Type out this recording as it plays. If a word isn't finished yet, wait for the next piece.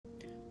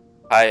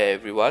Hi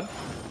everyone,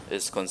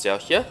 it's Koinzell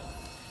here.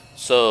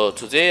 So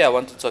today I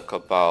want to talk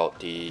about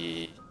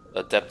the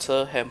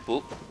Adeptal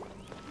Handbook,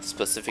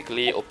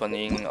 specifically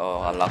opening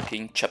or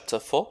unlocking Chapter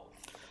 4,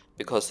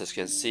 because as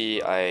you can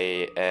see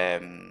I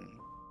am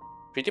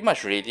pretty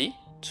much ready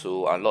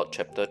to unlock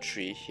Chapter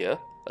 3 here,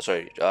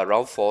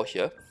 Round 4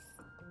 here.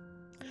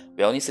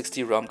 We're only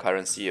 60 realm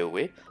currency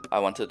away. I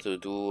wanted to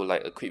do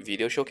like a quick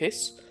video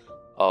showcase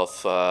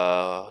of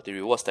the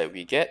rewards that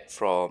we get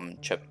from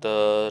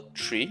chapter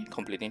 3,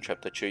 completing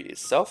chapter 3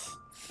 itself,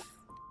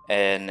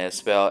 and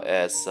as well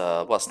as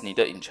what's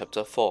needed in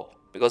chapter 4,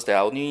 because there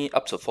are only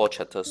up to 4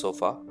 chapters so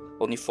far,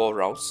 only 4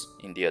 rounds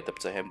in the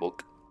Adeptal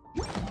Handbook.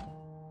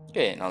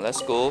 Okay, now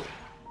let's go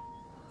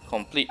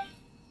complete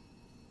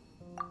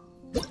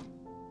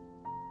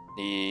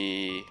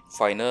the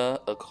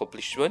final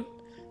accomplishment,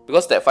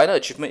 because that final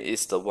achievement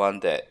is the one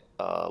that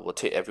will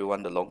take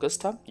everyone the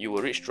longest time. You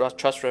will reach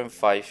Trust Rank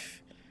 5,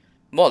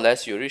 more or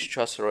less you reach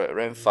Trust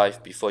Rank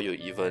 5 before you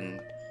even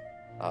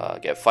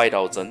get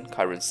 5,000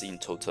 currency in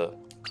total.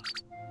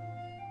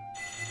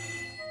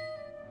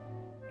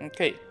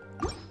 Okay.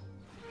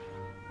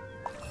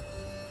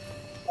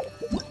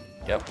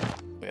 Yep,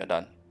 we are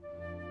done.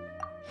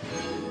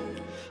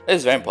 That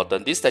is very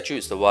important. This statue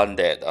is the one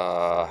that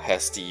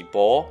has the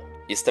ball.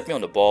 It's stepping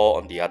on the ball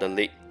on the other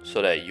leg,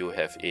 so that you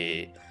have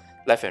a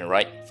left and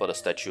right for the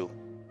statue.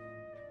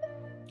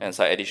 And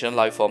some additional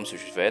life forms,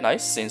 which is very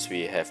nice since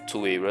we have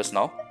 2 areas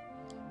now.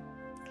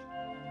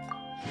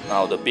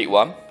 Now the big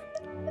one,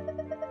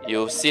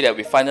 you'll see that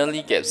we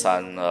finally get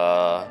some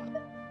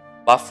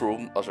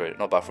bedroom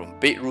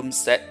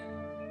set,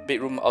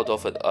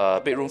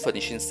 bedroom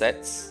furnishing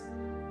sets,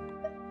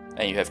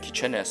 and you have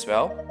kitchen as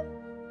well,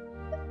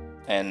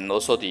 and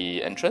also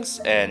the entrance.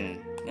 And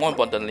more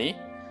importantly,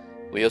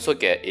 we also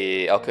get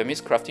a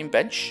alchemist crafting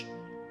bench,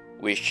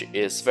 which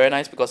is very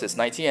nice because it's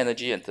 90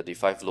 energy and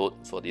 35 load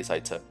for this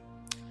item.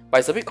 But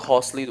it's a bit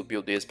costly to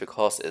build this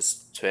because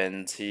it's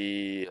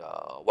 20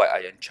 white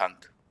iron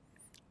chunk,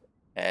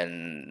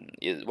 and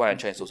white iron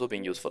chunk is also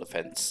being used for the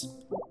fence.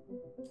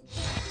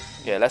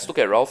 Okay, let's look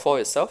at round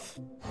 4 itself.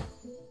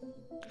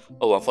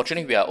 Oh,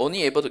 unfortunately we are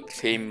only able to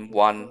claim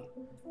one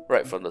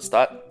right from the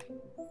start.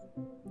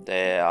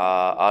 There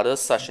are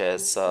others such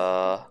as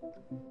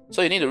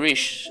so you need to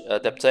reach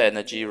Adeptal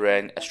Energy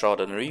rank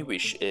Extraordinary,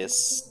 which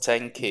is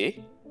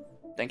 10k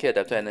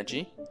Adeptal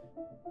Energy,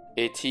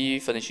 80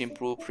 furnishing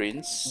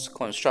blueprints,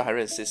 construct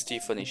 160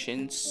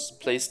 furnishings,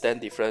 place 10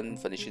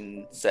 different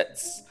furnishing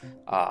sets.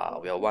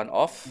 We are one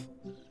off.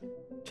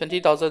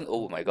 20,000,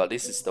 oh my god,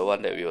 this is the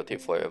one that we will take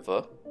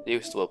forever.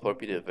 This will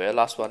probably be the very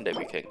last one that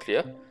we can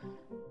clear.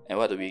 And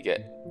what do we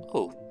get?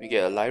 Oh, we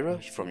get a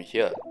lyra from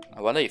here.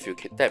 I wonder if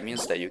that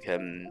means that you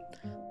can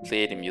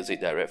play the music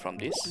direct from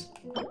this.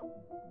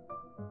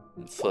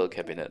 Fur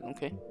cabinet,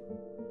 okay.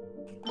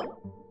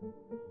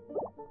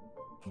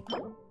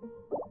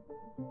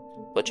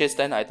 Purchase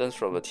 10 items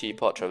from a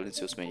teapot, traveling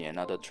salesman, and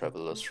another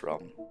traveler's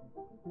round.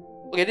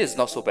 Okay, this is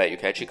not so bad. You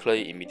can actually clear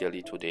it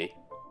immediately today,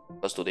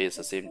 because today is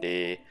the same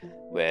day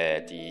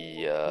where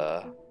they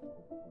are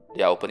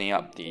opening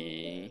up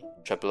the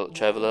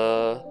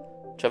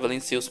traveling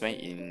salesman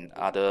in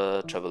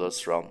other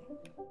travelers round.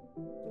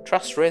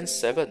 Trust rank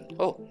 7.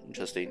 Oh,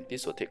 interesting.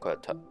 This will take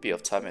quite a bit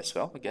of time as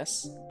well, I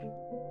guess.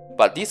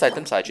 But these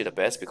items are actually the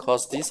best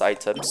because these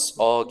items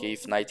all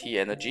give 90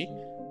 energy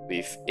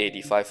with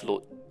 85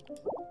 load.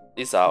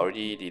 These are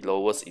already the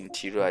lowest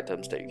interior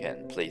items that you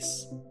can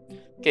place.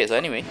 Okay, so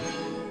anyway,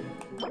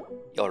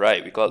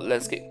 alright, we got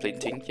landscape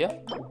painting here,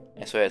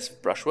 as well as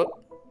brushwork.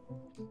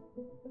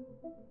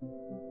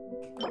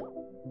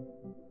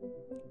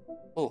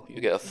 Oh, you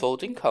get a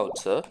folding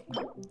counter,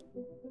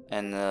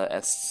 and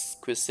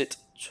exquisite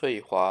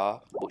翠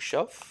华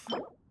bookshelf,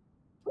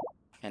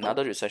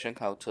 another reception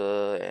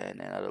counter, and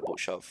another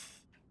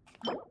bookshelf.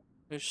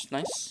 Which is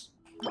nice.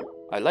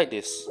 I like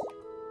this.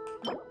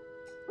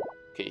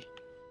 Okay,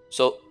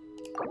 so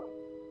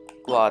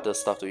what other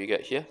stuff do you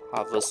get here?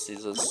 Harvest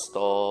season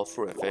store,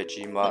 fruit and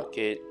veggie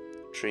market,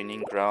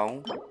 training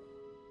ground,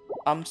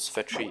 arms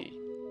factory,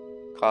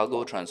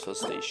 cargo transfer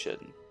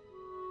station.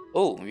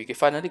 Oh, we can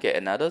finally get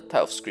another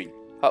type of screen.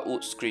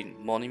 Hardwood screen,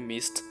 morning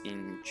mist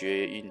in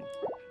Jue-in.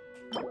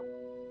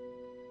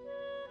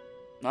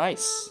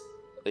 Nice.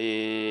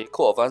 A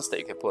coat of arms that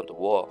you can put on the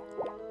wall.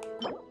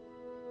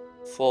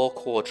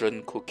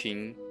 4-quadrant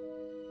cooking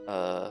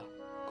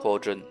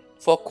quadrant.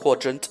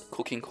 4-quadrant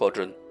cooking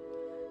quadrant.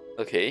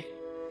 Okay.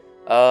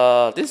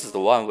 This is the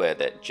one where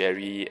that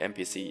Jerry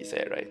NPC is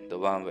at, right? The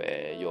one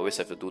where you always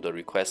have to do the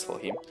request for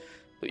him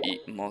to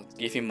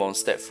give him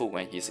Mondstadt food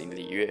when he's in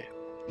Liyue.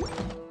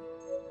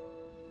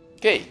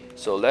 Okay,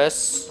 so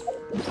let's...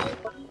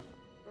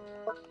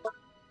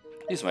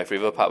 This is my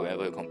favorite part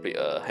whenever you complete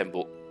a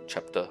handbook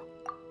chapter.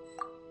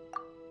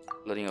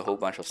 Learning a whole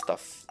bunch of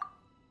stuff.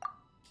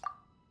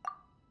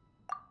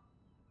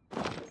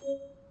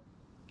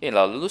 Okay,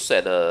 now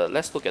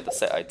let's look at the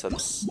set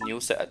items, new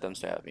set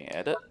items that have been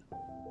added.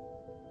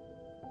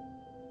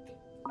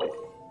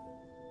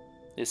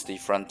 This is the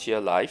Frontier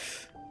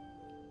Life.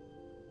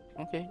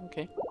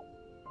 Okay.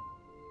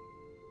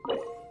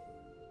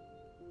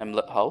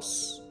 Hamlet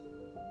House.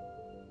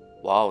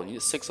 Wow, you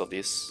need 6 of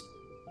this.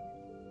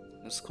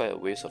 It's quite a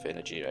waste of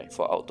energy, right?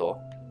 For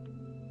outdoor.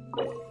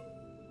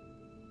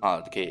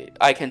 Okay,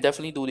 I can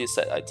definitely do this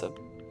set item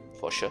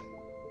for sure.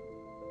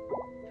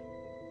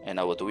 And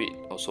I will do it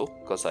also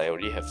because I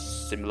already have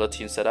similar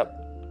team setup.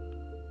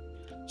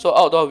 So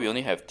outdoor we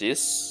only have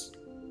this,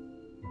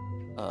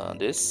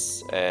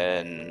 this,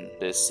 and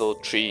this, so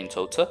 3 in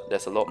total.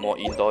 There's a lot more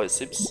indoor it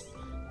seems.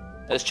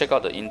 Let's check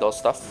out the indoor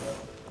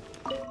stuff.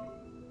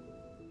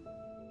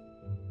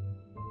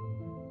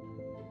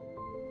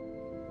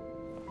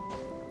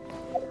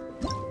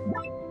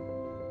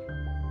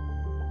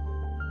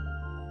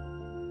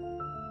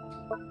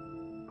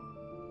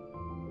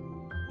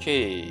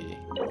 Okay,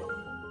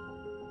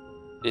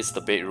 this is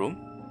the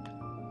bedroom.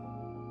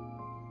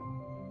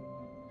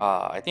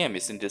 I think I'm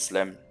missing this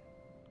lamp.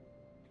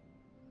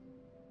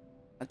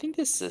 I think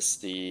this is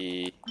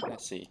the,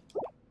 let's see.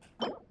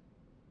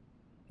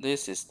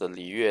 This is the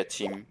Li Yue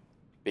team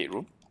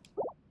bedroom.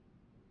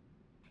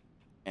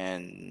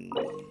 And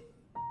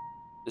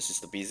this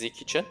is the busy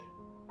kitchen.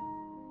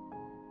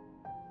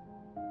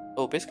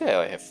 Oh, basically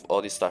I have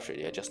all this stuff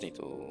already. I just need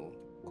to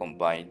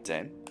combine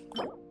them.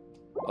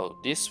 Oh,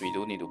 this we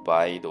do need to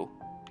buy though,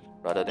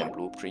 rather than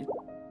blueprint.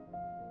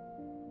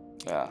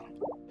 Yeah.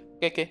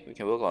 Okay, we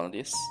can work on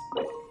this.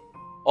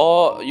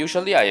 Or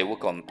usually I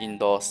work on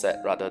indoor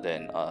set rather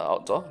than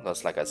outdoor,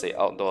 because like I say,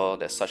 outdoor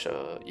there's such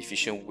a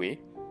efficient way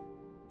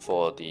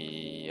for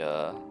the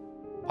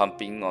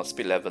pumping or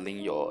speed leveling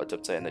your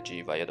Adeptal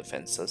Energy via the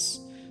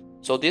fences.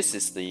 So this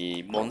is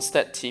the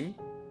Mondstadt team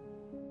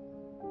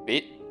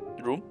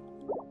bedroom.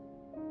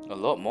 A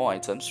lot more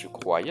items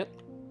required,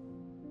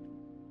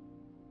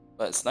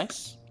 but it's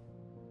nice.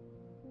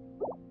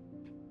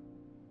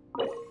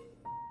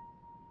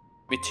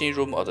 Meeting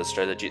room or the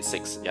strategy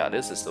 6. Yeah,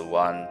 this is the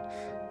one.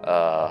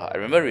 I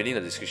remember reading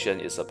the description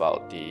is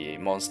about the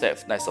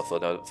Mondstadt Knights of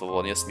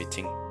Favonius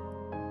meeting.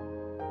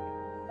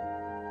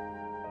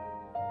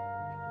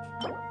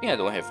 I think I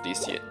don't have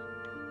this yet.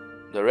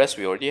 The rest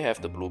we already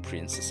have the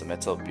blueprints. It's a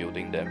matter of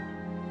building them.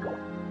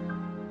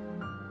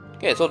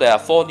 Okay, so there are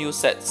 4 new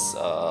sets.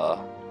 4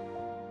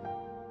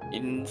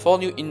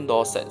 new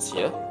indoor sets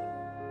here.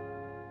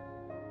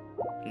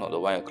 Not the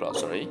 1 o'clock,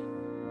 sorry.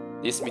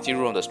 This meeting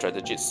room, the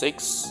strategy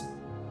 6.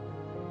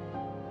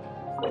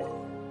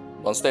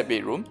 Mondstadt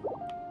bedroom.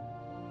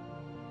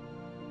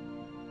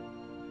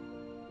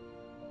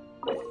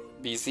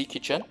 Busy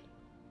kitchen.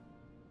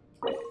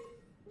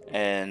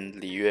 And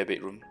Li Yue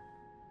bedroom.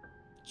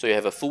 So you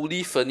have a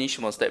fully furnished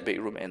Mondstadt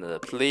bedroom and a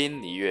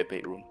plain Li Yue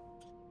bedroom.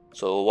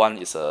 So one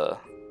is a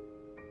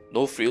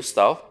no frill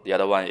style, the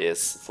other one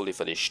is fully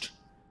furnished.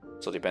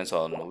 So it depends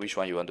on which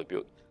one you want to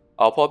build.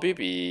 I'll probably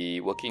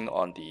be working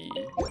on the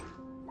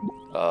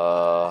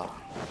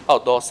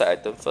outdoor set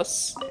item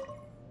first.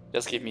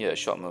 Just give me a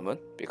short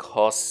moment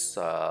because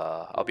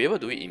I'll be able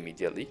to do it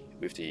immediately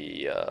with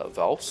the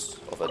valves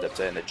of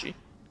Adeptal Energy.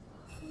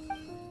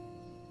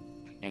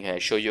 And can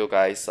show you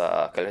guys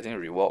collecting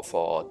reward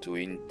for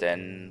doing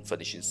 10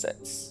 furnishing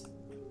sets.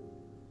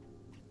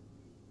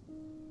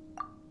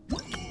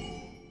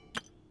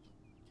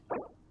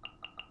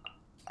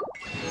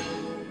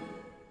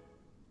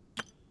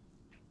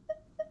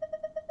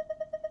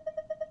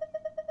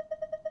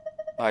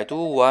 I do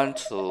want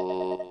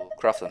to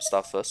craft some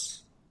stuff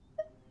first.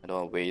 I don't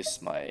want to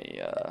waste my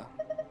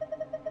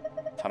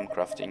time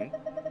crafting,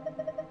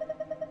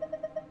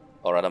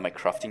 or rather my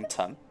crafting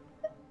time.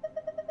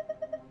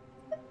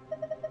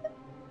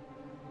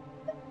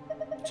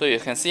 So you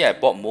can see I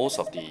bought most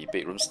of the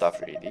bedroom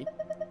stuff already.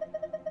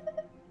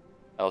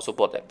 I also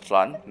bought that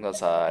plant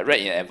because I read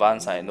in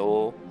advance. I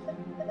know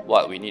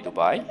what we need to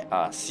buy.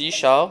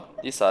 Seashell.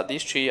 These are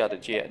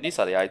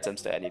the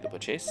items that I need to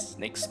purchase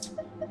next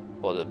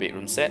for the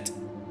bedroom set.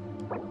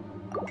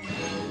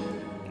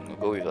 We'll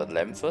go with the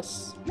lamp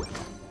first.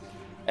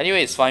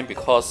 Anyway, it's fine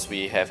because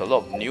we have a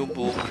lot of new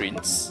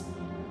blueprints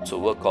to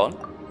work on.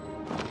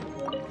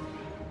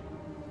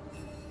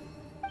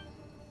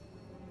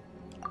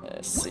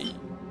 Let's see.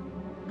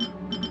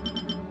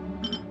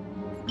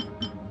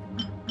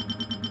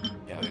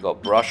 Yeah, we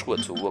got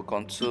brushwood to work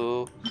on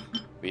too.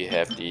 We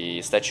have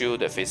the statue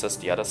that faces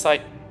the other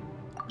side.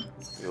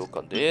 We work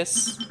on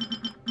this.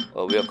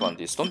 We work on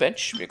the stone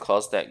bench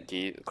because that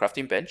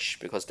crafting bench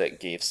because that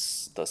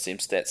gives the same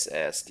stats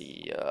as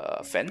the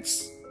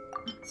fence.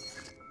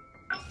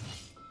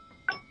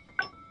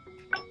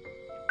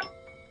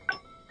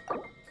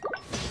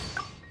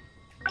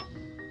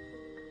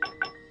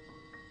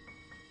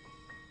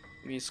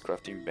 This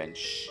crafting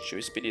bench. Should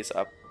we speed this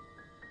up?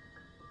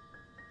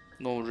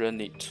 No real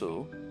need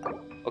to.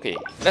 Okay,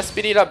 let's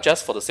speed it up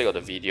just for the sake of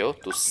the video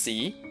to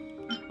see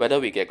whether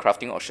we get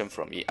crafting option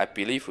from it. I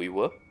believe we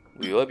will.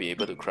 We will be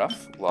able to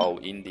craft while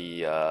in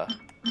the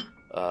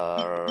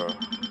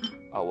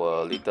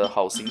our little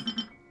housing.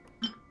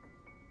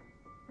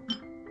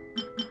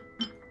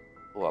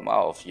 Oh, I'm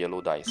out of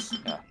yellow dice.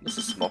 Yeah, this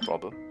is a small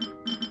problem.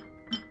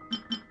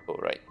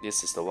 Alright,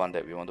 this is the one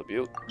that we want to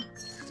build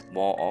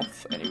more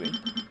of anyway.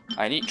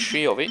 I need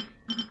 3 of it.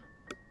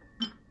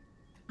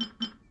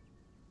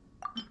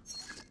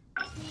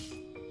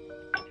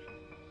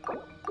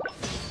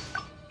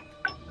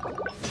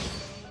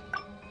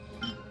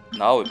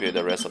 now we build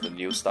the rest of the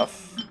new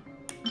stuff.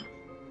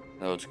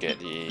 Now to get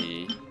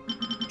the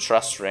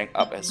trust rank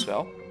up as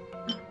well.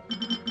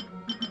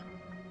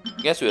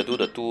 I guess we'll do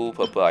the 2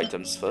 purple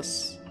items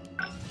first.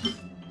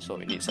 So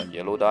we need some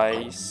yellow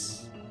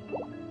dice.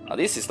 Now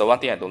this is the one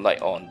thing I don't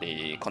like on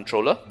the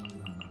controller.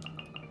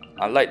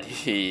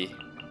 Unlike the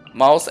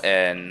mouse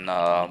and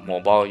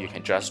mobile, you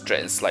can just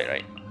drag and slide,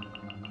 right?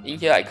 In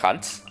here I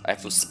can't. I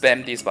have to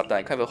spam this button.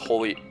 I can't even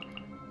hold it.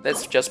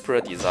 That's just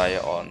pure desire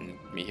on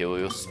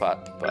Mihiro's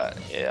part, but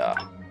yeah.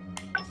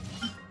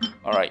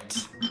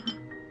 Alright.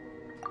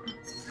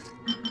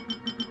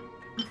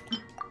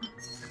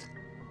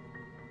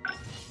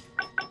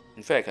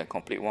 In fact, I can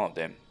complete one of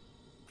them.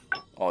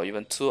 Or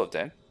even 2 of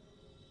them.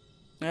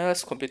 Yeah,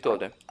 let's complete 2 of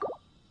them.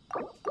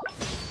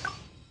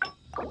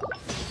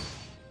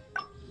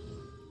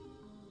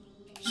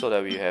 So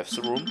that we have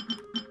room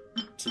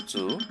to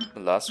do the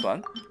last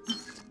one.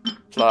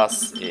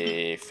 Plus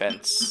a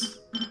fence.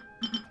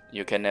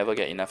 You can never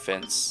get enough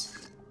fence.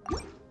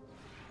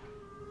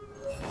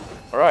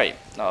 Alright,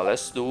 now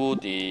let's do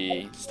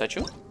the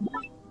statue.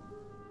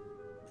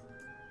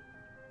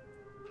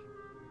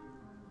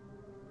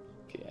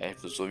 Okay, I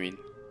have to zoom in.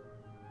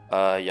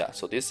 Yeah,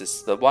 so this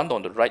is the one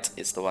on the right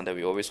is the one that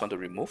we always want to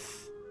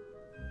remove.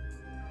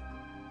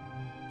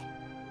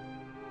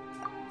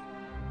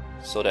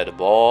 So that the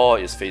ball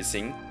is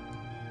facing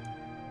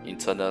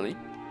internally.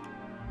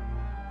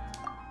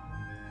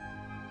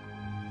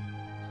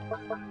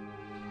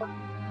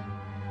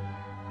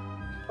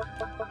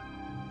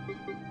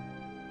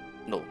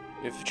 No,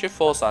 it actually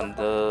falls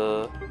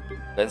under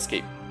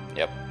landscape.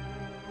 Yep.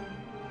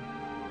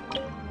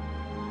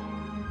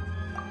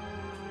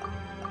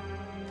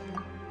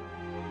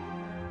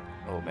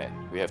 Oh man,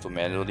 we have to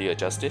manually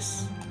adjust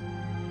this.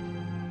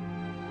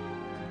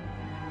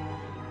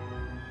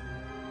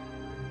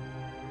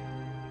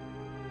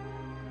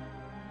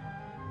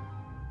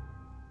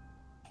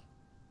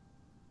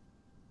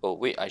 Oh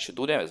wait, I should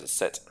do them as a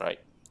set, right?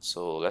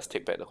 So let's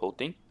take back the whole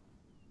thing.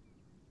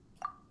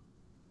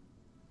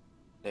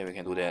 Then we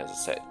can do that as a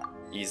set.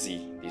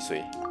 Easy, this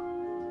way.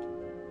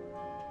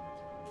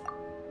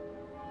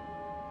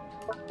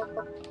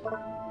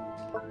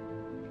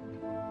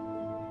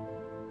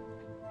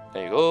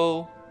 There you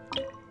go.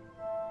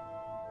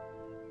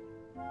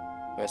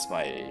 Where's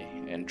my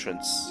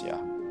entrance?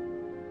 Yeah.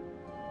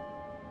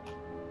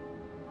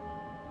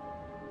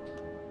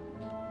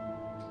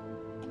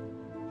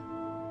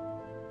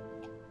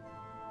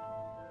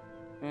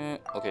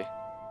 Okay.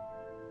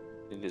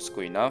 I think this is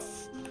good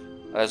enough.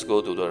 Let's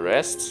go to the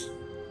rest.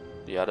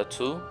 The other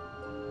 2.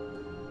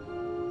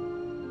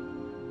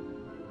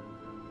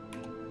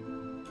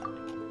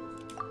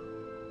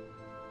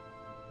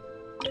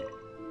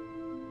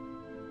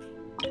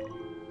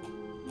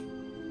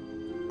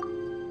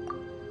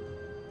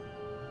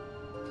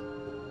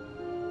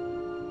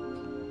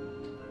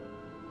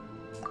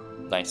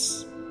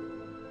 Nice.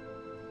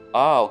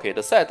 Ah, okay,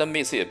 the set item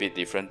makes it a bit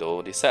different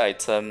though. The set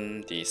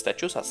item, the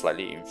statues are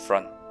slightly in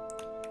front.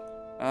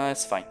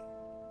 It's fine.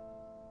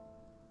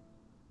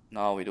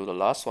 Now we do the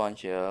last one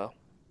here.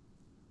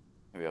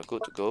 We are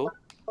good to go.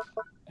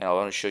 And I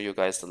want to show you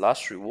guys the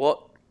last reward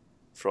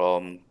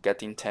from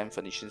getting 10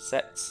 furnishing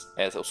sets,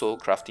 as also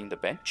crafting the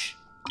bench.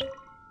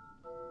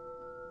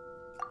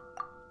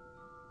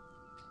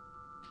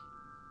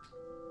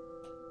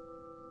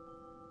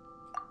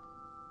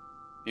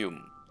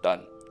 Boom,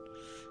 done.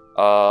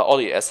 All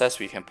the assets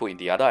we can put in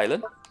the other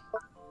island.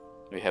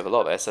 We have a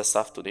lot of asset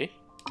stuff today.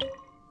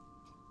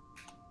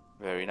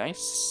 Very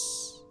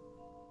nice.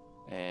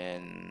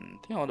 And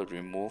I think I want to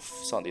remove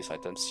some of these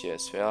items here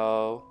as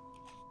well,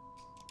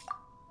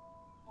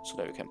 so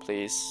that we can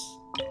place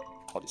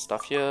all this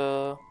stuff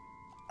here.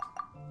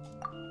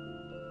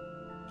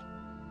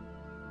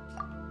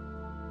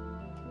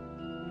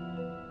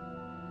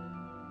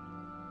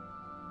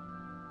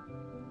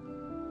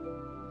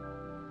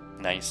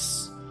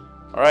 Nice.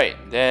 Alright,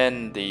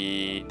 then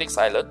the next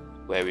island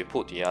where we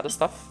put the other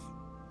stuff,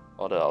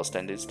 all the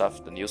outstanding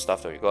stuff, the new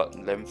stuff that we got,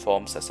 lamp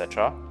forms,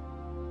 etc.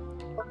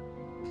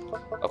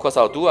 Of course,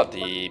 I'll do up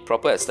the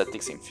proper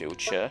aesthetics in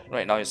future.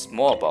 Right now it's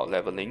more about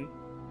leveling.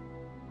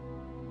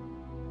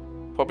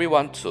 Probably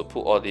want to put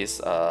all these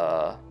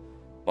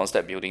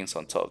one-step buildings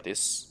on top of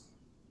this.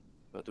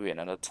 We'll do it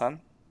another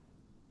time.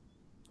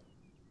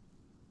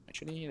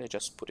 Actually, let's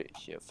just put it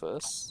here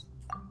first.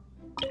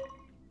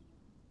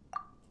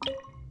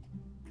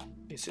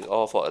 This is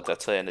all for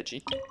Adeptal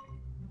Energy.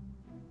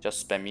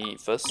 Just spamming it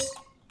first.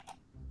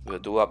 We'll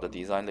do up the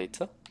design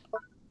later.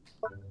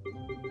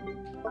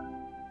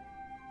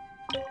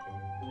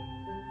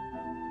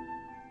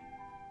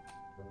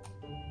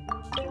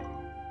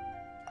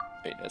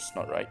 Wait, that's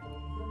not right.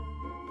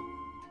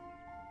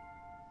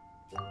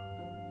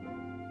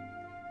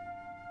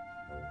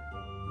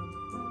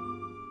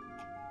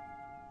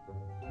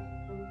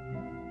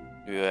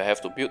 We will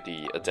have to build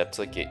the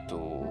adapter gate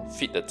to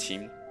fit the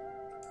team,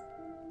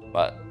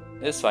 but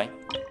it's fine.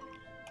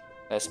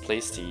 Let's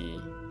place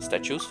the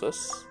statues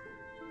first.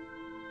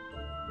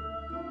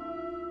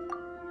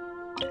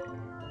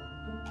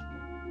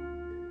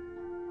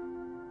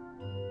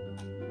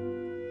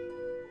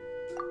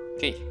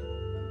 Okay.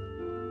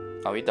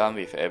 Are we done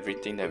with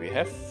everything that we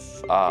have?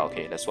 Ah,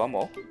 okay, there's one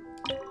more,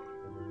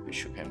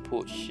 which you can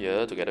put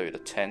here together with the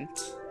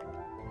tent.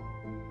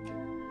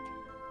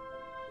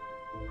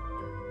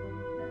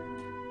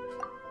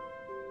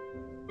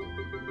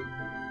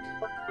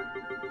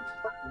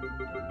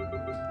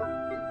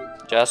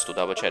 Just to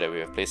double check that we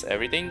have placed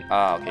everything.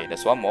 Ah, okay,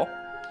 there's one more,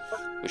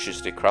 which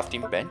is the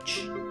crafting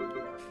bench.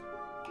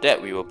 That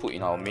we will put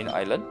in our main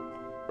island,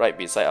 right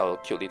beside our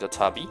cute little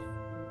tubby.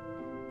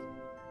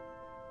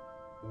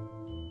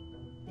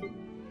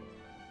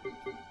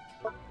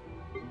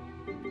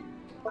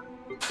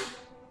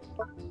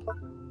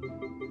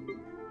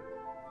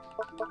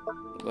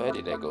 Where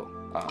did that go?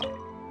 Ah.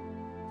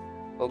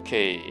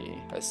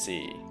 Okay, let's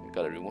see. We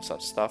gotta remove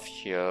some stuff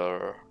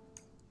here.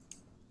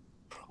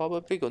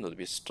 Probably going to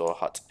be store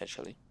hut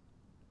actually.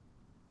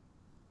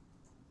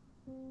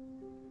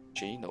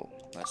 Gee, no.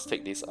 Let's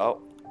take this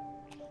out.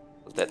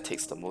 That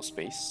takes the most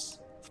space.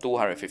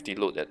 250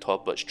 load that tall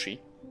birch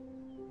tree.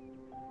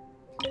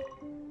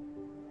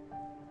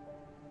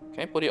 Can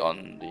I put it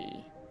on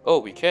the... Oh,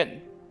 we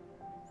can.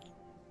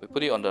 We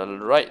put it on the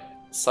right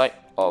side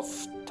of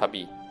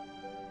Tubby.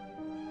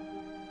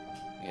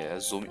 Yeah,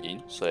 zoom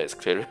in so that it's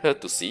clearer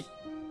to see.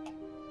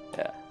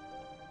 Yeah.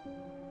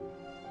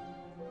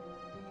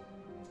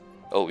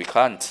 Oh, we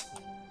can't.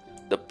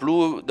 The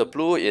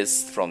blue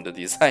is from the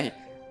design,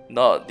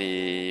 not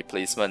the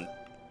placement.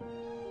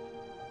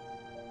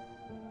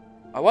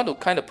 I want to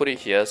kind of put it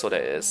here so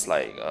that it's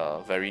like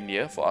very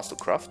near for us to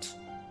craft.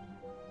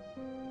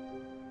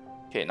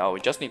 Okay, now we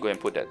just need to go and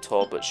put that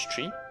tall birch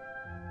tree.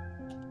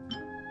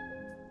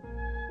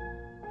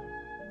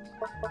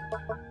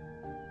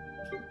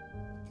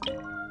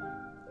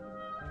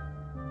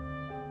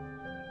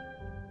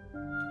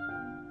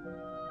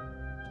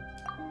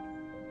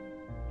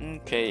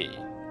 Okay,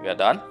 we are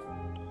done.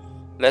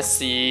 Let's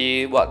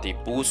see what the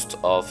boost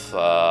of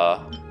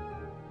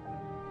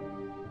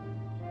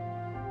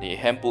the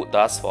handbook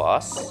does for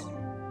us.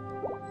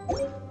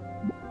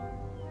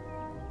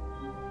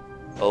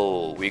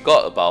 Oh, we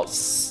got about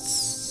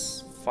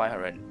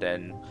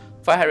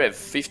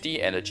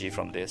 550 energy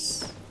from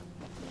this.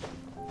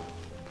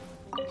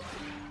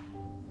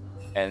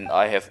 And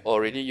I have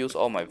already used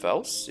all my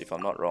vials, if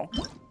I'm not wrong.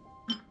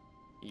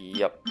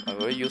 Yep, I've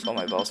already used all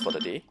my vials for the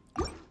day.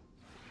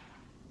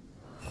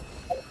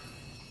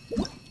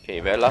 Okay,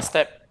 very last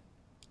step.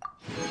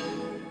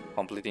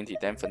 Completing the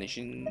 10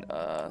 furnishing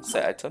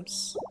set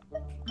items.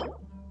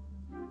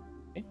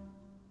 Okay.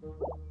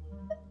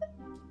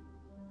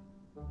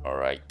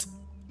 Alright.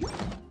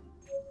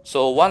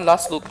 So one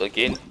last look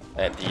again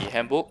at the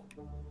handbook.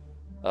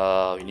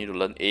 We need to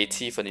learn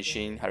 80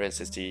 furnishing,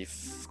 160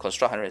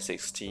 construct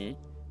 160,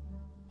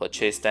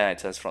 purchase 10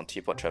 items from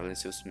Teapot Traveling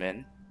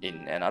Salesman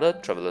in another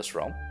Traveler's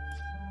Round.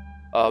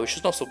 Which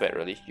is not so bad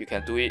really. You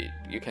can do it,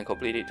 you can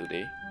complete it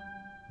today.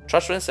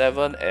 Trust Run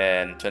 7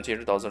 and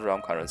 20,000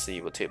 realm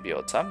currency will take a bit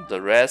of time.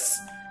 The rest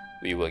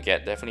we will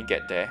definitely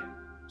get there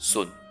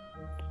soon.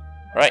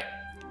 Alright,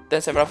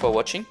 thanks everyone for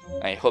watching.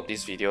 I hope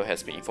this video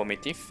has been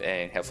informative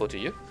and helpful to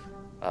you.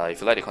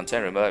 If you like the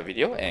content, remember the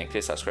video and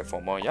click subscribe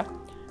for more, yeah?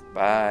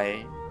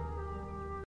 Bye.